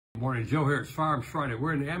morning. Joe here. It's Firearms Friday.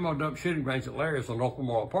 We're in the ammo dump shooting range at Larry's on Local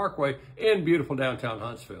Memorial Parkway in beautiful downtown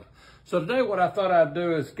Huntsville. So today what I thought I'd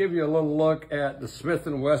do is give you a little look at the Smith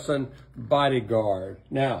Wesson Bodyguard.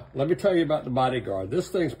 Now, let me tell you about the Bodyguard. This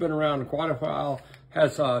thing's been around quite a while.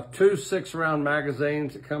 Has 2 6-round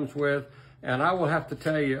magazines it comes with. And I will have to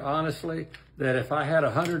tell you honestly that if I had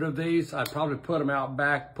 100 of these, I'd probably put them out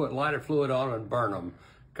back, put lighter fluid on them and burn them.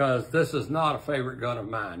 Because this is not a favorite gun of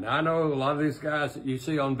mine. Now, I know a lot of these guys that you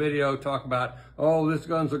see on video talk about, oh, these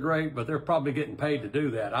guns are great, but they're probably getting paid to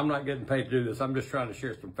do that. I'm not getting paid to do this. I'm just trying to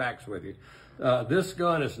share some facts with you. This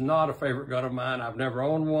gun is not a favorite gun of mine. I've never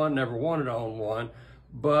owned one, never wanted to own one,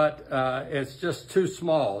 but it's just too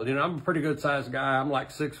small. You know, I'm a pretty good sized guy. I'm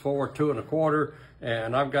like 6'4", 2 1/4,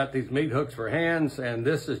 and I've got these meat hooks for hands, and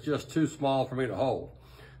this is just too small for me to hold.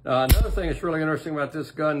 Another thing that's really interesting about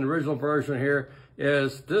this gun, the original version here,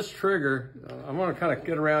 is this trigger. I'm going to kind of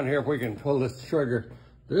get around here if we can pull this trigger.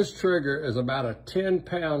 This trigger is about a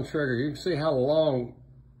 10-pound trigger. You can see how long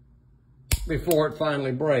before it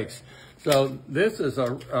finally breaks. So this is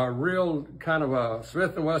a real kind of a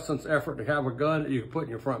Smith & Wesson's effort to have a gun that you can put in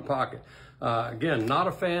your front pocket. Again, not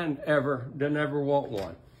a fan ever, didn't ever want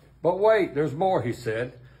one. But wait, there's more, he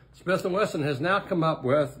said. Smith & Wesson has now come up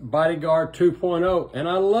with Bodyguard 2.0, and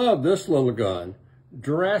I love this little gun.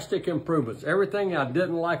 Drastic improvements. Everything I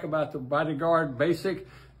didn't like about the Bodyguard Basic,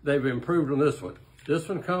 they've improved on this one. This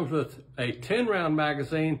one comes with a 10-round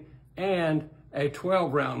magazine and a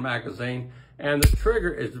 12-round magazine, and the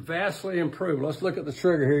trigger is vastly improved. Let's look at the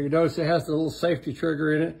trigger here. You notice it has the little safety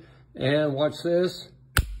trigger in it, and watch this.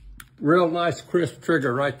 Real nice, crisp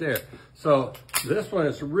trigger right there. So this one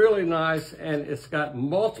is really nice, and it's got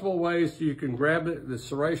multiple ways you can grab it. The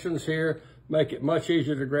serrations here make it much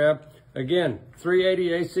easier to grab. Again, 380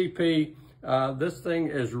 ACP. This thing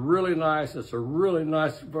is really nice. It's a really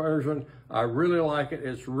nice version. I really like it.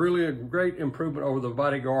 It's really a great improvement over the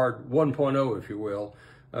Bodyguard 1.0, if you will,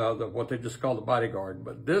 what they just call the Bodyguard.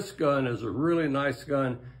 But this gun is a really nice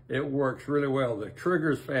gun. It works really well. The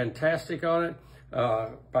trigger is fantastic on it.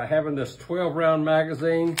 By having this 12-round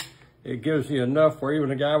magazine, it gives you enough for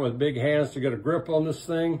even a guy with big hands to get a grip on this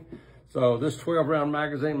thing. So this 12-round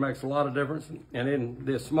magazine makes a lot of difference. And in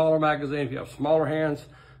the smaller magazine, if you have smaller hands,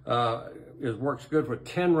 it works good for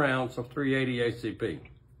 10 rounds of 380 ACP.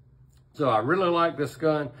 So I really like this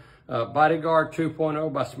gun, Bodyguard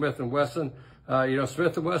 2.0 by Smith & Wesson. You know,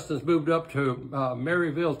 Smith & Wesson's moved up to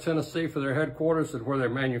Maryville, Tennessee for their headquarters and where they're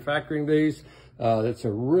manufacturing these. It's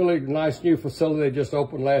a really nice new facility they just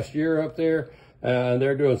opened last year up there. And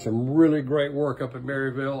they're doing some really great work up in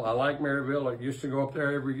Maryville. I like Maryville. I used to go up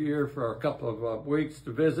there every year for a couple of weeks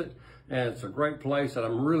to visit, and it's a great place. And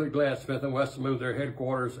I'm really glad Smith & Wesson moved their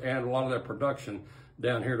headquarters and a lot of their production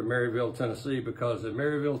down here to Maryville, Tennessee, because in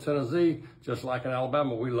Maryville, Tennessee, just like in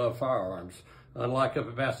Alabama, we love firearms. Unlike up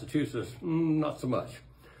in Massachusetts, not so much.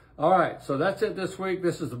 All right, so that's it this week.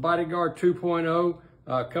 This is the Bodyguard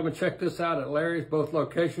 2.0. Come and check this out at Larry's, both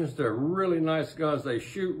locations. They're really nice guns. They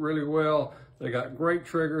shoot really well. They got great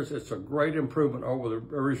triggers. It's a great improvement over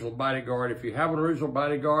the original Bodyguard. If you have an original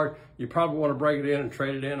Bodyguard, you probably want to break it in and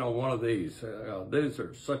trade it in on one of these. These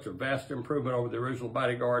are such a vast improvement over the original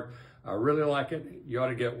Bodyguard. I really like it. You ought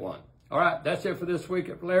to get one. All right, that's it for this week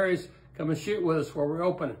at Larry's. Come and shoot with us where we're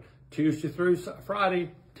open Tuesday through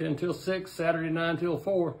Friday, 10 till 6, Saturday 9 till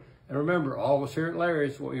 4. And remember, all of us here at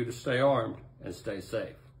Larry's want you to stay armed and stay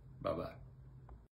safe. Bye-bye.